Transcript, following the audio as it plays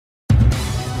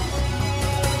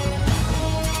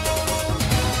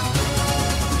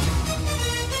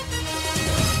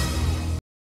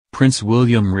Prince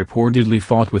William reportedly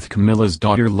fought with Camilla's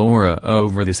daughter Laura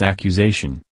over this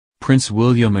accusation. Prince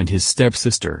William and his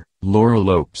stepsister, Laura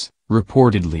Lopes,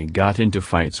 reportedly got into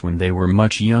fights when they were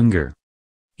much younger.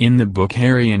 In the book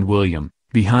Harry and William,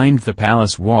 Behind the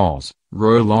Palace Walls,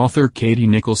 royal author Katie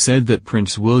Nicholl said that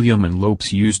Prince William and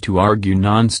Lopes used to argue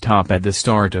non-stop at the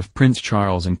start of Prince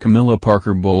Charles and Camilla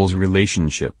Parker Bowles'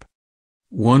 relationship.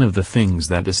 One of the things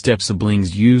that the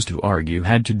step-siblings used to argue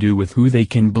had to do with who they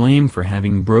can blame for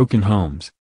having broken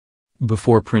homes.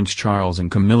 Before Prince Charles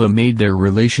and Camilla made their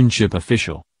relationship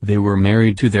official, they were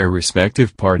married to their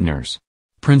respective partners.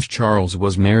 Prince Charles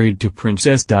was married to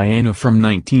Princess Diana from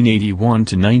 1981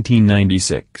 to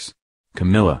 1996.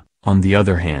 Camilla, on the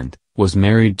other hand, was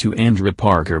married to Andrew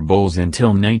Parker Bowles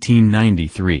until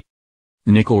 1993.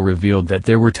 Nicholl revealed that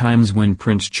there were times when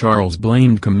Prince Charles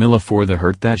blamed Camilla for the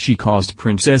hurt that she caused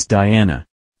Princess Diana.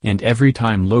 And every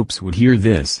time Lopes would hear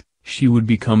this, she would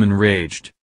become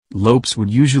enraged. Lopes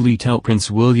would usually tell Prince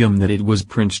William that it was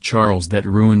Prince Charles that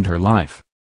ruined her life.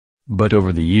 But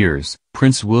over the years,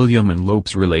 Prince William and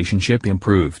Lopes' relationship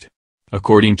improved.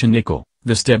 According to Nicholl,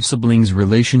 the step-siblings'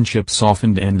 relationship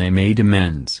softened and they made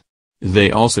amends.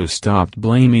 They also stopped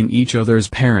blaming each other's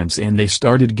parents and they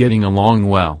started getting along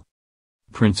well.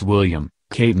 Prince William,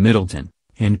 Kate Middleton,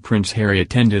 and Prince Harry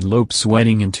attended Lopes'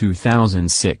 wedding in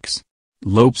 2006.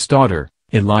 Lopes' daughter,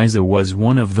 Eliza, was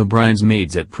one of the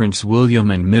bridesmaids at Prince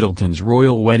William and Middleton's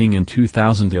royal wedding in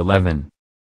 2011.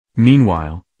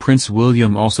 Meanwhile, Prince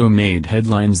William also made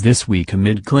headlines this week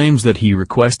amid claims that he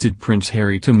requested Prince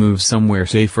Harry to move somewhere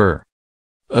safer.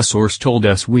 A source told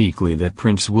Us Weekly that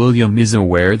Prince William is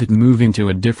aware that moving to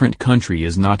a different country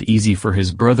is not easy for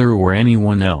his brother or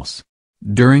anyone else.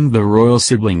 During the royal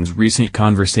siblings' recent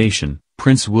conversation,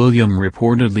 Prince William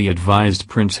reportedly advised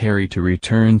Prince Harry to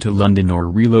return to London or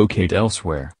relocate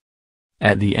elsewhere.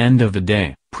 At the end of the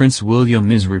day, Prince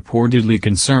William is reportedly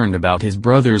concerned about his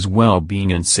brother's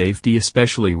well-being and safety,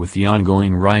 especially with the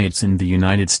ongoing riots in the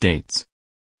United States.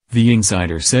 The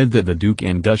insider said that the Duke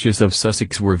and Duchess of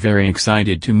Sussex were very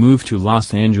excited to move to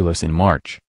Los Angeles in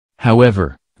March.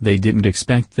 However, they didn't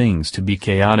expect things to be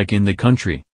chaotic in the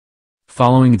country.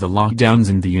 Following the lockdowns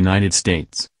in the United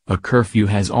States, a curfew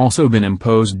has also been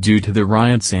imposed due to the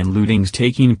riots and lootings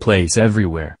taking place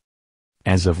everywhere.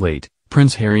 As of late,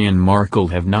 Prince Harry and Markle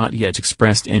have not yet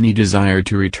expressed any desire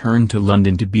to return to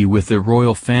London to be with the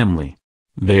royal family.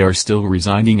 They are still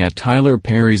residing at Tyler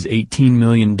Perry's $18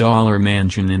 million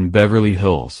mansion in Beverly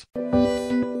Hills.